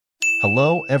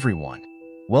Hello everyone,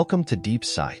 welcome to Deep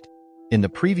Sight. In the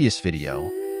previous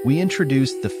video, we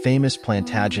introduced the famous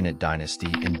Plantagenet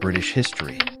dynasty in British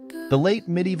history. The late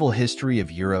medieval history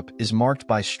of Europe is marked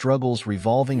by struggles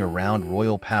revolving around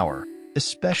royal power,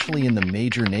 especially in the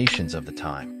major nations of the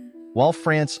time. While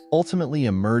France ultimately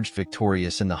emerged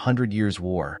victorious in the Hundred Years'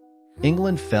 War,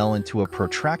 England fell into a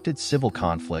protracted civil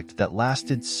conflict that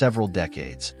lasted several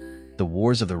decades, the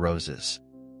Wars of the Roses.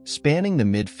 Spanning the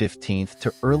mid-15th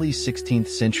to early 16th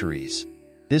centuries,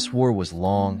 this war was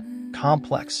long,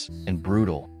 complex, and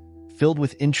brutal, filled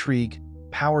with intrigue,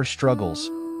 power struggles,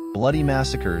 bloody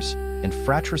massacres, and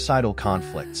fratricidal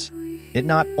conflicts. It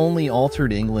not only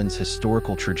altered England's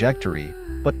historical trajectory,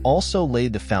 but also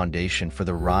laid the foundation for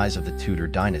the rise of the Tudor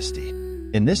dynasty.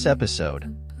 In this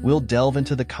episode, we'll delve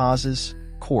into the causes,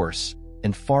 course,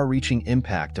 and far-reaching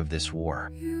impact of this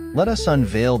war. Let us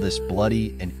unveil this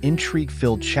bloody and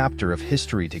intrigue-filled chapter of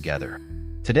history together.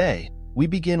 Today, we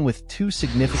begin with two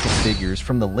significant figures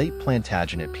from the late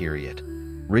Plantagenet period,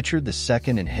 Richard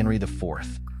II and Henry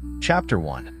IV. Chapter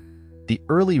 1. The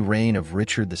early reign of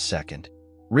Richard II.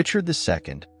 Richard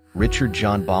II, Richard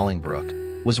John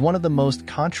Bolingbroke, was one of the most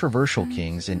controversial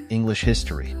kings in English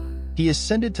history. He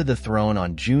ascended to the throne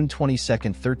on June 22,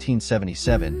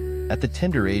 1377, at the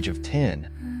tender age of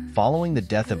 10, following the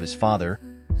death of his father,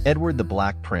 Edward the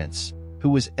Black Prince, who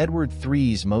was Edward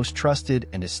III's most trusted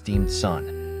and esteemed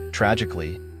son.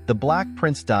 Tragically, the Black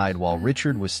Prince died while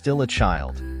Richard was still a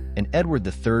child, and Edward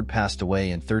III passed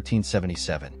away in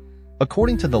 1377.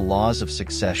 According to the laws of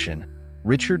succession,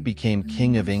 Richard became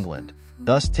King of England,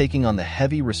 thus taking on the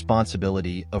heavy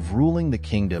responsibility of ruling the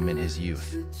kingdom in his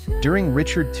youth. During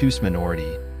Richard II's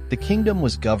minority, the kingdom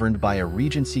was governed by a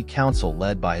regency council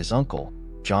led by his uncle,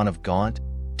 John of Gaunt,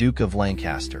 Duke of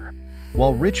Lancaster.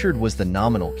 While Richard was the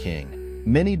nominal king,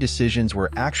 many decisions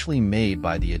were actually made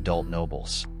by the adult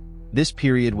nobles. This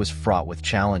period was fraught with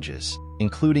challenges,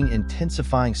 including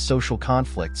intensifying social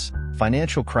conflicts,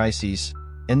 financial crises,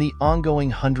 and the ongoing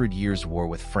Hundred Years' War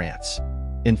with France.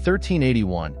 In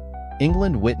 1381,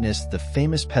 England witnessed the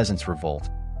famous Peasants Revolt,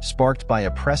 sparked by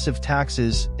oppressive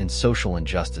taxes and social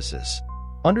injustices.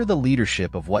 Under the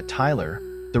leadership of Wat Tyler,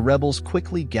 the rebels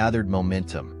quickly gathered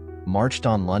momentum, marched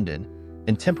on London,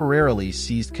 and temporarily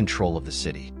seized control of the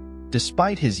city.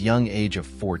 Despite his young age of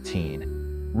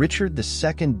 14, Richard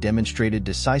II demonstrated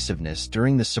decisiveness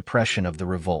during the suppression of the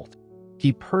revolt.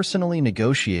 He personally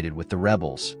negotiated with the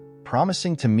rebels,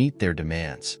 promising to meet their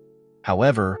demands.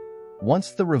 However,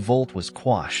 once the revolt was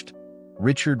quashed,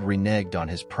 Richard reneged on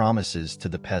his promises to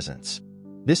the peasants.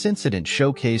 This incident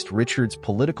showcased Richard's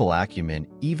political acumen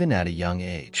even at a young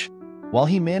age. While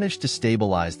he managed to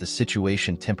stabilize the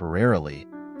situation temporarily,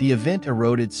 the event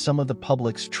eroded some of the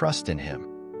public's trust in him.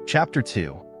 Chapter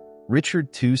 2. Richard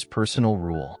II's personal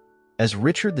rule. As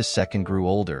Richard II grew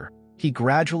older, he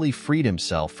gradually freed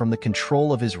himself from the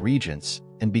control of his regents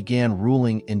and began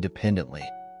ruling independently.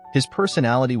 His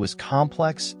personality was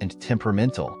complex and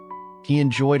temperamental. He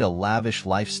enjoyed a lavish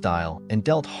lifestyle and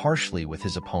dealt harshly with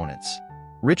his opponents.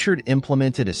 Richard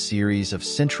implemented a series of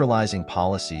centralizing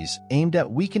policies aimed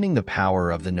at weakening the power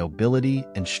of the nobility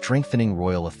and strengthening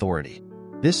royal authority.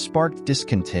 This sparked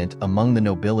discontent among the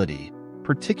nobility,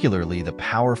 particularly the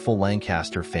powerful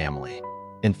Lancaster family.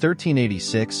 In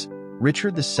 1386,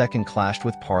 Richard II clashed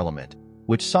with Parliament,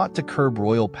 which sought to curb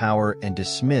royal power and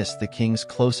dismiss the king's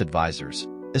close advisors,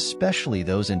 especially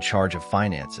those in charge of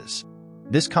finances.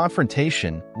 This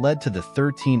confrontation led to the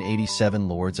 1387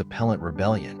 Lords' Appellant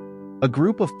Rebellion. A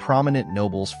group of prominent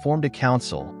nobles formed a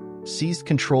council, seized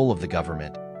control of the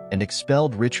government, and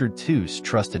expelled Richard II's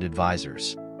trusted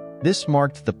advisors. This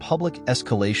marked the public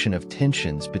escalation of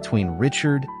tensions between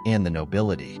Richard and the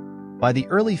nobility. By the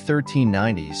early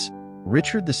 1390s,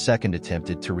 Richard II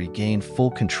attempted to regain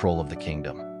full control of the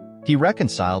kingdom. He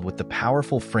reconciled with the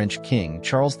powerful French king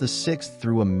Charles VI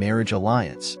through a marriage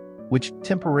alliance, which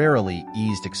temporarily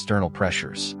eased external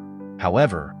pressures.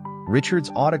 However, Richard's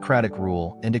autocratic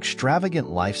rule and extravagant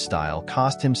lifestyle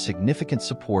cost him significant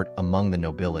support among the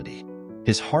nobility.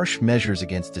 His harsh measures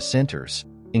against dissenters,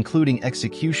 including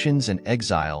executions and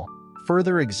exile,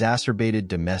 further exacerbated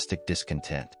domestic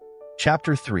discontent.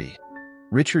 Chapter 3.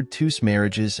 Richard II's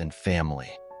marriages and family.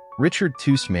 Richard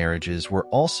II's marriages were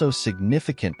also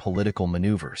significant political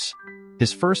maneuvers.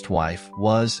 His first wife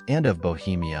was Anne of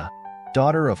Bohemia,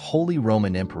 daughter of Holy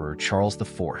Roman Emperor Charles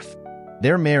IV.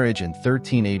 Their marriage in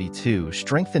 1382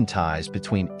 strengthened ties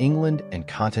between England and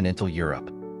continental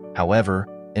Europe. However,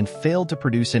 Anne failed to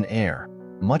produce an heir,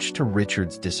 much to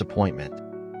Richard's disappointment.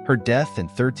 Her death in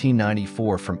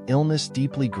 1394 from illness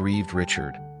deeply grieved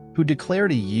Richard, who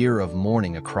declared a year of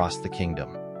mourning across the kingdom.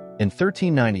 In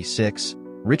 1396,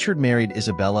 Richard married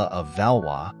Isabella of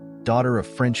Valois, daughter of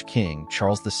French King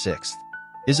Charles VI.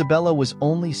 Isabella was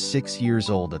only 6 years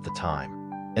old at the time,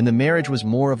 and the marriage was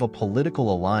more of a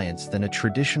political alliance than a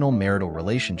traditional marital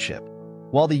relationship.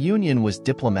 While the union was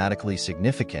diplomatically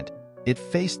significant, it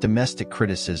faced domestic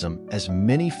criticism as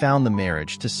many found the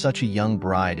marriage to such a young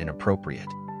bride inappropriate.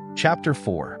 Chapter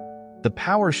 4. The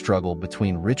power struggle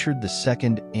between Richard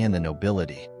II and the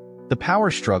nobility. The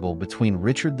power struggle between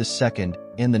Richard II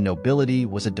and the nobility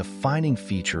was a defining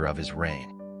feature of his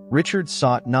reign. Richard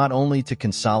sought not only to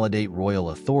consolidate royal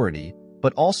authority,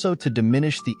 but also to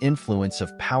diminish the influence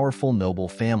of powerful noble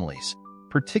families,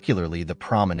 particularly the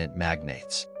prominent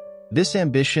magnates. This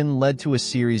ambition led to a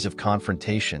series of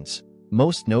confrontations,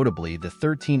 most notably the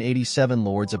 1387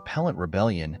 Lords' Appellant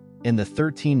Rebellion and the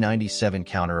 1397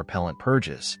 Counter-Appellant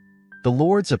Purges. The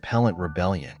Lords' Appellant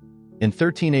Rebellion. In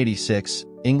 1386,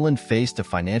 England faced a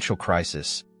financial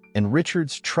crisis, and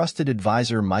Richard's trusted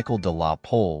advisor Michael de la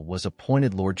Pole was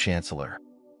appointed Lord Chancellor.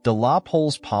 De la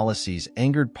Pole's policies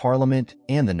angered Parliament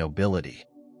and the nobility.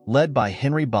 Led by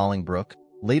Henry Bolingbroke,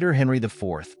 later Henry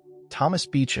IV, Thomas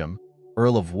Beauchamp,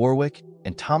 Earl of Warwick,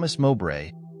 and Thomas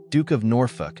Mowbray, Duke of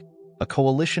Norfolk, a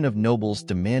coalition of nobles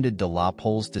demanded de la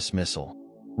Pole's dismissal.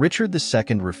 Richard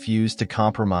II refused to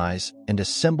compromise and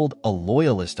assembled a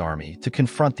loyalist army to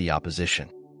confront the opposition.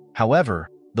 However,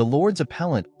 the Lords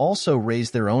Appellant also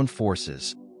raised their own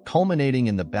forces, culminating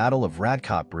in the Battle of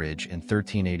Radcot Bridge in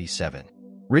 1387.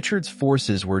 Richard's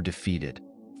forces were defeated,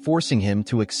 forcing him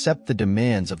to accept the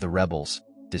demands of the rebels,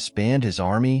 disband his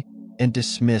army, and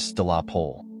dismiss de la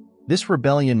Pole. This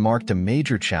rebellion marked a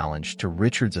major challenge to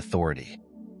Richard's authority.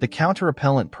 The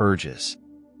Counter-Appellant Purges.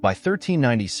 By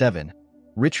 1397,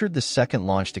 Richard II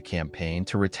launched a campaign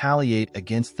to retaliate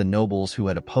against the nobles who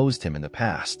had opposed him in the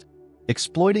past.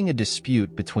 Exploiting a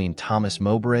dispute between Thomas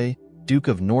Mowbray, Duke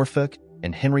of Norfolk,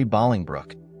 and Henry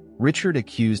Bolingbroke, Richard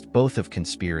accused both of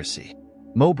conspiracy.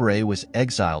 Mowbray was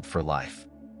exiled for life,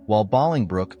 while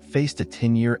Bolingbroke faced a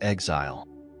 10-year exile.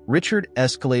 Richard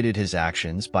escalated his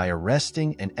actions by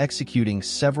arresting and executing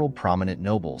several prominent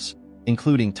nobles,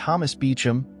 including Thomas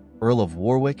Beauchamp, Earl of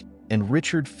Warwick, and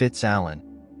Richard Fitzalan,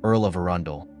 Earl of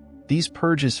Arundel. These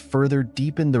purges further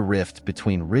deepened the rift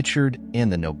between Richard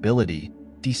and the nobility,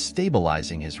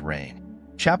 destabilizing his reign.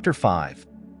 Chapter 5.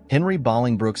 Henry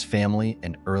Bolingbroke's family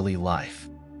and early life.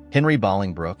 Henry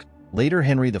Bolingbroke, later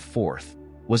Henry IV,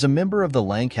 was a member of the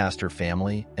Lancaster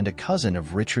family and a cousin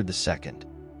of Richard II.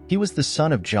 He was the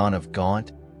son of John of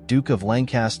Gaunt, Duke of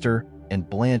Lancaster, and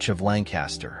Blanche of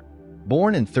Lancaster.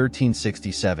 Born in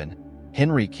 1367,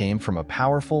 Henry came from a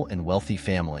powerful and wealthy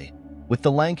family, with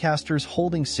the Lancasters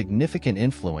holding significant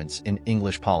influence in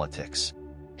English politics.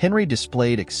 Henry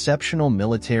displayed exceptional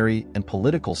military and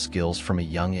political skills from a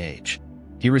young age.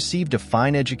 He received a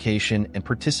fine education and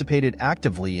participated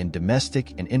actively in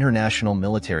domestic and international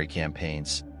military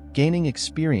campaigns, gaining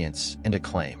experience and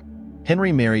acclaim.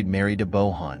 Henry married Mary de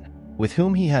Bohun, with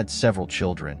whom he had several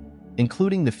children,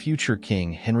 including the future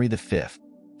King Henry V.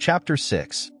 Chapter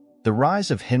 6. The rise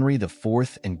of Henry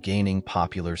IV and gaining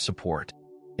popular support.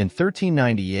 In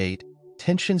 1398,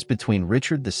 tensions between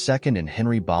Richard II and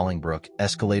Henry Bolingbroke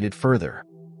escalated further.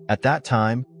 At that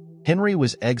time, Henry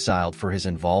was exiled for his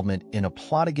involvement in a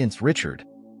plot against Richard,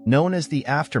 known as the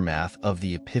aftermath of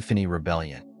the Epiphany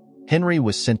Rebellion. Henry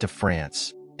was sent to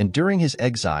France, and during his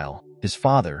exile, his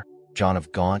father, John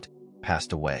of Gaunt,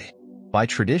 passed away. By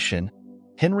tradition,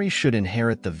 Henry should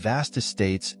inherit the vast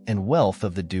estates and wealth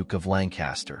of the Duke of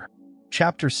Lancaster.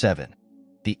 Chapter 7.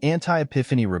 The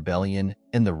Anti-Epiphany Rebellion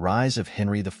and the Rise of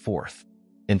Henry IV.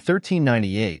 In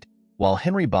 1398, while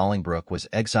Henry Bolingbroke was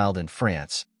exiled in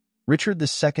France, Richard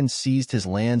II seized his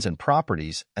lands and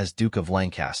properties as Duke of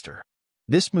Lancaster.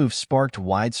 This move sparked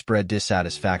widespread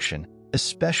dissatisfaction,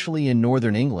 especially in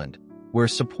northern England, where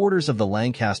supporters of the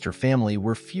Lancaster family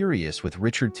were furious with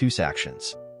Richard II's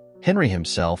actions. Henry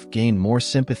himself gained more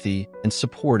sympathy and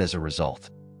support as a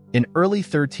result. In early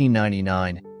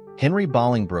 1399, Henry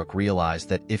Bolingbroke realized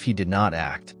that if he did not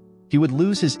act, he would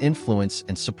lose his influence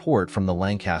and support from the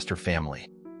Lancaster family.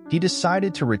 He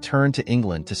decided to return to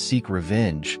England to seek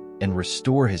revenge and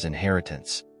restore his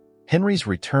inheritance. Henry's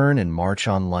return and march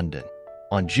on London.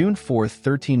 On June 4,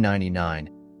 1399,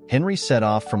 Henry set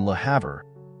off from Le Havre,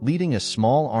 leading a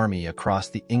small army across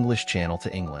the English Channel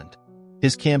to England.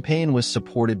 His campaign was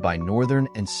supported by northern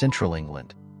and central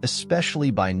England, especially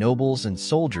by nobles and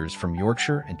soldiers from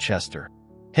Yorkshire and Chester.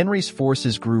 Henry's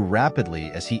forces grew rapidly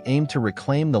as he aimed to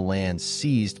reclaim the lands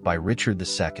seized by Richard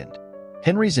II.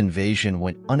 Henry's invasion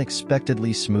went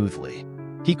unexpectedly smoothly.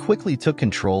 He quickly took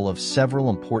control of several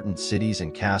important cities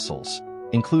and castles,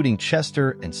 including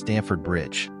Chester and Stamford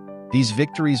Bridge. These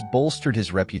victories bolstered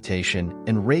his reputation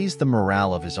and raised the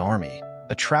morale of his army,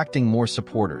 attracting more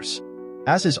supporters.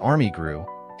 As his army grew,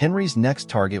 Henry's next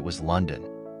target was London.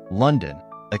 London,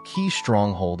 a key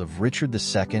stronghold of Richard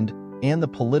II and the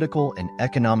political and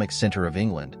economic center of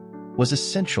England, was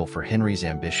essential for Henry's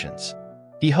ambitions.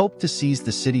 He hoped to seize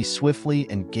the city swiftly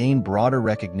and gain broader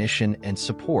recognition and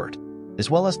support, as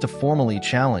well as to formally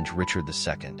challenge Richard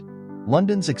II.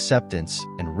 London's acceptance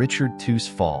and Richard II's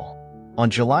fall. On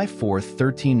July 4,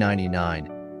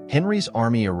 1399, Henry's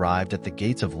army arrived at the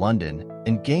gates of London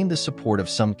and gained the support of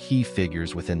some key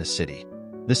figures within the city.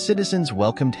 The citizens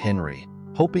welcomed Henry,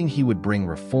 hoping he would bring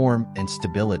reform and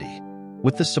stability.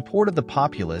 With the support of the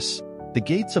populace, the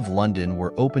gates of London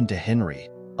were opened to Henry,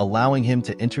 allowing him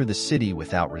to enter the city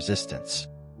without resistance.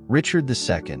 Richard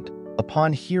II,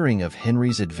 upon hearing of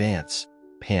Henry's advance,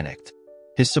 panicked.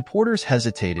 His supporters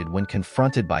hesitated when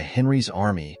confronted by Henry's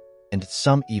army, and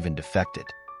some even defected.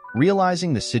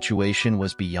 Realizing the situation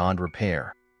was beyond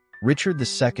repair, Richard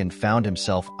II found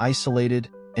himself isolated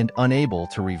and unable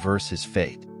to reverse his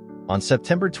fate. On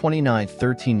September 29,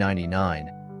 1399,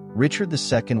 Richard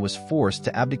II was forced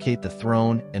to abdicate the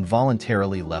throne and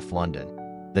voluntarily left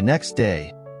London. The next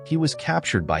day, he was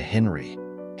captured by Henry.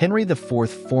 Henry IV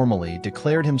formally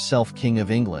declared himself King of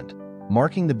England,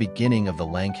 marking the beginning of the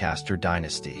Lancaster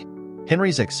dynasty.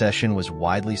 Henry's accession was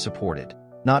widely supported,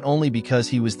 not only because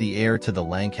he was the heir to the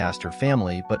Lancaster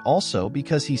family, but also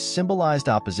because he symbolized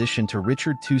opposition to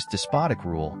Richard II's despotic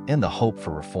rule and the hope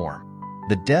for reform.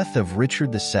 The death of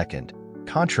Richard II.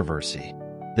 Controversy.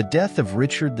 The death of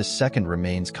Richard II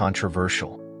remains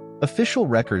controversial. Official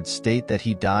records state that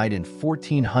he died in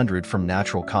 1400 from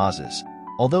natural causes,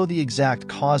 although the exact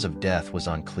cause of death was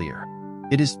unclear.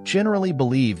 It is generally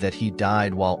believed that he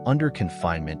died while under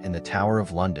confinement in the Tower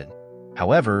of London.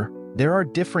 However, there are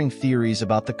differing theories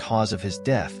about the cause of his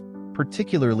death,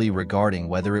 particularly regarding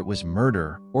whether it was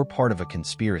murder or part of a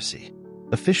conspiracy.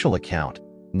 Official account: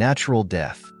 natural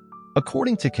death.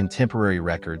 According to contemporary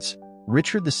records,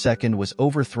 Richard II was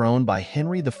overthrown by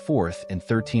Henry IV in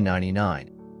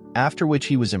 1399, after which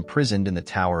he was imprisoned in the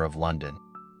Tower of London.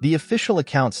 The official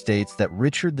account states that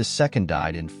Richard II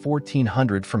died in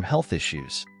 1400 from health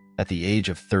issues, at the age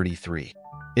of 33.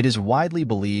 It is widely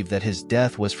believed that his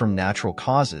death was from natural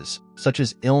causes, such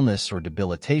as illness or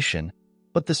debilitation,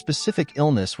 but the specific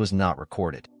illness was not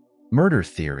recorded. Murder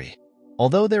theory.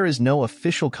 Although there is no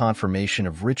official confirmation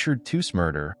of Richard II's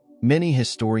murder, many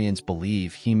historians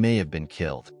believe he may have been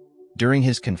killed. During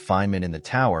his confinement in the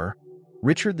Tower,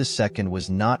 Richard II was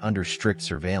not under strict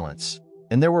surveillance,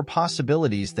 and there were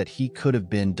possibilities that he could have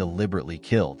been deliberately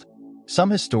killed. Some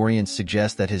historians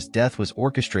suggest that his death was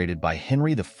orchestrated by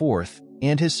Henry IV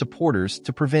and his supporters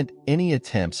to prevent any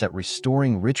attempts at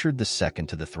restoring Richard II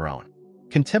to the throne.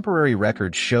 Contemporary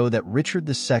records show that Richard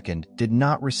II did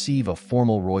not receive a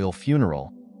formal royal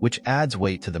funeral, which adds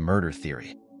weight to the murder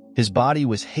theory. His body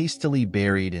was hastily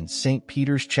buried in St.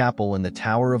 Peter's Chapel in the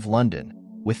Tower of London,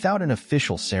 without an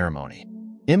official ceremony.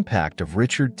 Impact of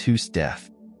Richard II's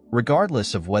death.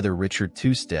 Regardless of whether Richard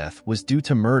II's death was due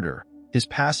to murder, his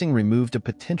passing removed a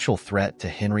potential threat to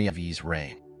Henry IV's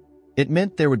reign. It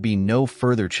meant there would be no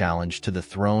further challenge to the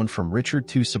throne from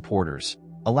Richard II's supporters,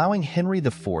 allowing Henry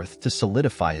IV to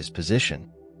solidify his position.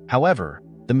 However,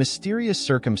 the mysterious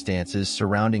circumstances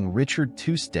surrounding Richard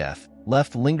II's death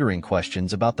left lingering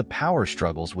questions about the power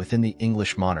struggles within the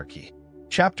English monarchy.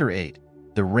 Chapter 8.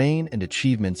 The Reign and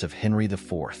Achievements of Henry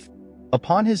IV.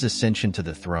 Upon his ascension to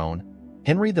the throne,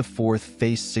 Henry IV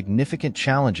faced significant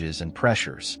challenges and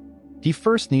pressures. He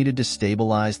first needed to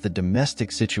stabilize the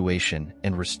domestic situation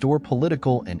and restore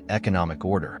political and economic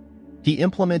order. He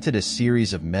implemented a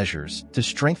series of measures to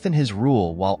strengthen his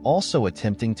rule while also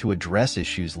attempting to address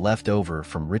issues left over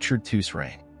from Richard II's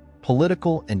reign.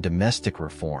 Political and domestic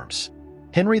reforms.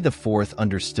 Henry IV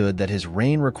understood that his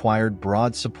reign required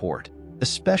broad support,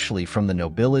 especially from the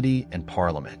nobility and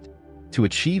parliament. To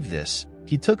achieve this,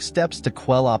 he took steps to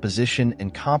quell opposition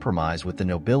and compromise with the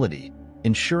nobility,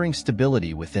 ensuring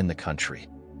stability within the country.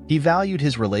 He valued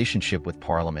his relationship with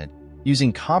Parliament,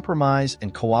 using compromise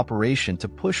and cooperation to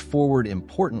push forward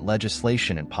important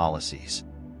legislation and policies.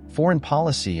 Foreign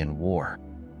policy and war.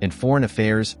 In foreign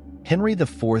affairs, Henry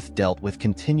IV dealt with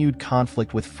continued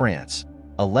conflict with France,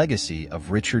 a legacy of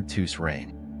Richard II's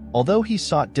reign. Although he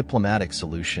sought diplomatic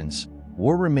solutions,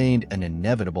 war remained an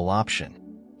inevitable option.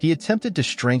 He attempted to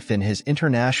strengthen his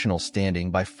international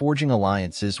standing by forging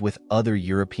alliances with other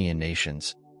European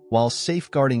nations, while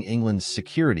safeguarding England's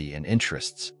security and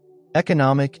interests.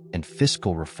 Economic and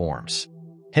fiscal reforms.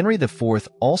 Henry IV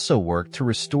also worked to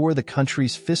restore the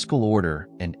country's fiscal order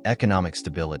and economic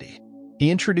stability. He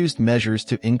introduced measures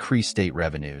to increase state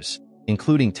revenues,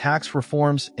 including tax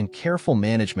reforms and careful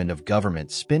management of government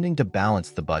spending to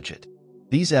balance the budget.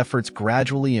 These efforts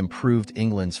gradually improved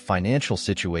England's financial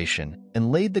situation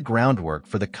and laid the groundwork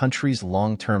for the country's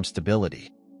long-term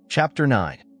stability. Chapter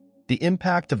 9. The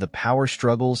Impact of the Power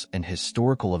Struggles and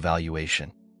Historical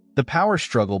Evaluation. The power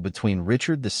struggle between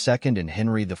Richard II and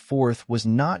Henry IV was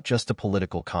not just a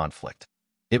political conflict.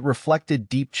 It reflected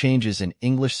deep changes in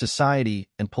English society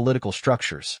and political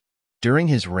structures. During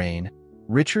his reign,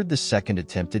 Richard II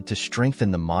attempted to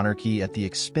strengthen the monarchy at the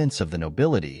expense of the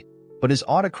nobility, but his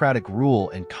autocratic rule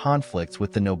and conflicts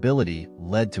with the nobility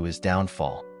led to his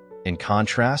downfall. In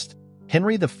contrast,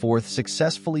 Henry IV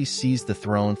successfully seized the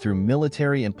throne through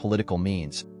military and political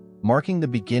means, marking the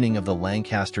beginning of the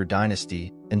Lancaster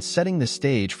dynasty and setting the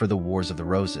stage for the Wars of the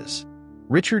Roses.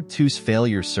 Richard II's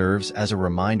failure serves as a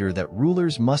reminder that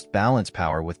rulers must balance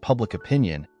power with public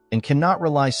opinion and cannot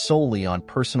rely solely on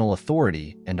personal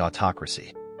authority and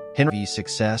autocracy. Henry's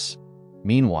success,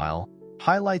 meanwhile,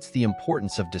 highlights the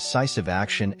importance of decisive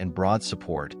action and broad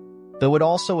support, though it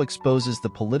also exposes the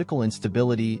political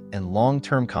instability and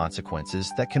long-term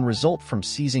consequences that can result from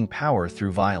seizing power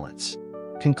through violence.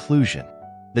 Conclusion.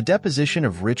 The deposition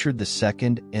of Richard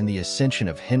II and the ascension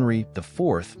of Henry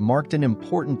IV marked an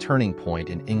important turning point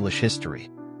in English history.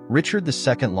 Richard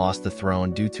II lost the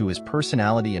throne due to his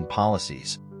personality and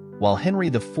policies, while Henry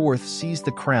IV seized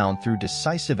the crown through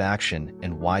decisive action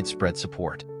and widespread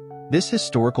support. This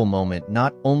historical moment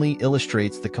not only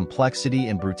illustrates the complexity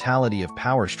and brutality of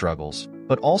power struggles,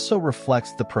 but also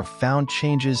reflects the profound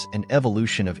changes and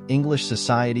evolution of English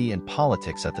society and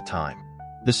politics at the time.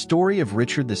 The story of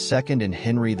Richard II and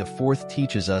Henry IV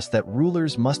teaches us that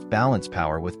rulers must balance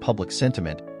power with public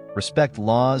sentiment, respect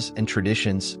laws and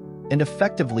traditions, and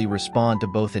effectively respond to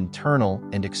both internal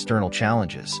and external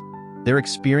challenges. Their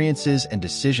experiences and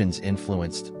decisions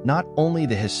influenced not only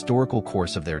the historical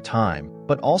course of their time,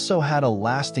 but also had a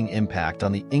lasting impact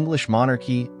on the English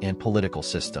monarchy and political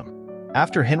system.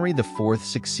 After Henry IV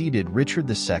succeeded Richard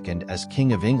II as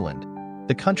King of England,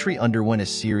 the country underwent a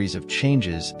series of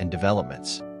changes and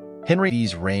developments.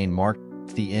 Henry's reign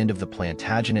marked the end of the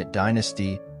Plantagenet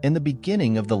dynasty and the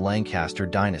beginning of the Lancaster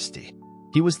dynasty.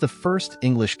 He was the first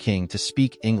English king to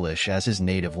speak English as his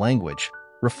native language,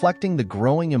 reflecting the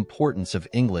growing importance of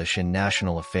English in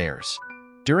national affairs.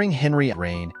 During Henry's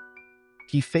reign,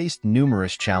 he faced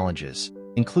numerous challenges,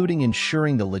 including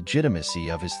ensuring the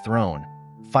legitimacy of his throne,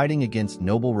 fighting against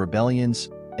noble rebellions,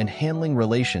 and handling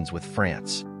relations with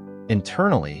France.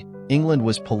 Internally, England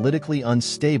was politically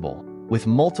unstable, with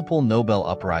multiple noble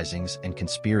uprisings and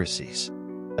conspiracies.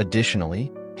 Additionally,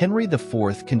 Henry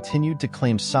IV continued to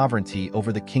claim sovereignty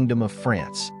over the Kingdom of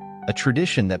France, a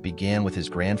tradition that began with his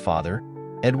grandfather,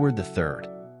 Edward III.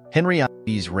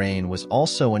 Henry's reign was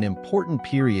also an important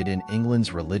period in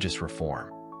England's religious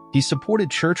reform. He supported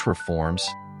church reforms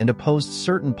and opposed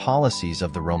certain policies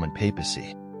of the Roman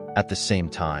papacy. At the same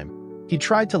time, he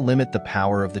tried to limit the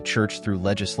power of the church through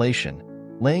legislation,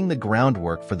 laying the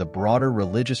groundwork for the broader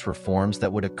religious reforms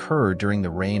that would occur during the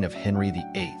reign of Henry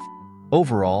VIII.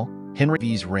 Overall,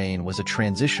 Henry's reign was a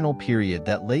transitional period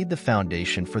that laid the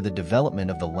foundation for the development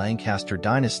of the Lancaster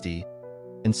dynasty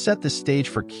and set the stage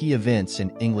for key events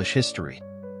in English history.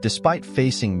 Despite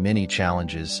facing many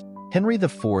challenges, Henry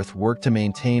IV worked to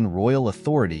maintain royal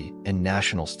authority and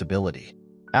national stability.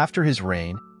 After his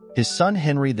reign, his son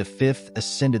Henry V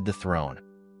ascended the throne,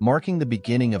 marking the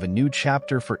beginning of a new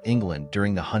chapter for England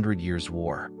during the 100 Years'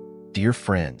 War. Dear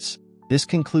friends, this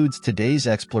concludes today's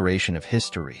exploration of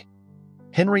history.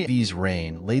 Henry's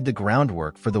reign laid the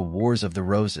groundwork for the Wars of the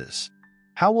Roses.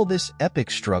 How will this epic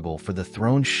struggle for the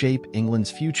throne shape England's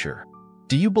future?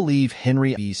 Do you believe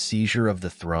Henry's seizure of the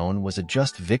throne was a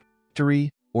just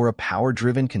victory or a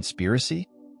power-driven conspiracy?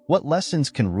 What lessons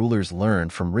can rulers learn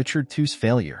from Richard II's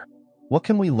failure? What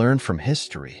can we learn from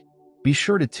history? Be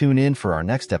sure to tune in for our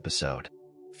next episode.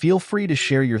 Feel free to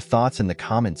share your thoughts in the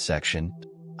comments section.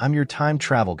 I'm your time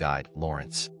travel guide,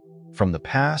 Lawrence. From the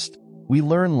past, we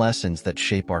learn lessons that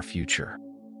shape our future.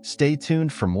 Stay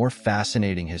tuned for more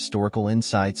fascinating historical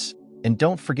insights, and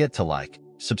don't forget to like,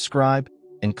 subscribe,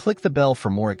 and click the bell for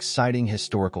more exciting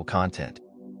historical content.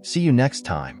 See you next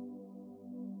time.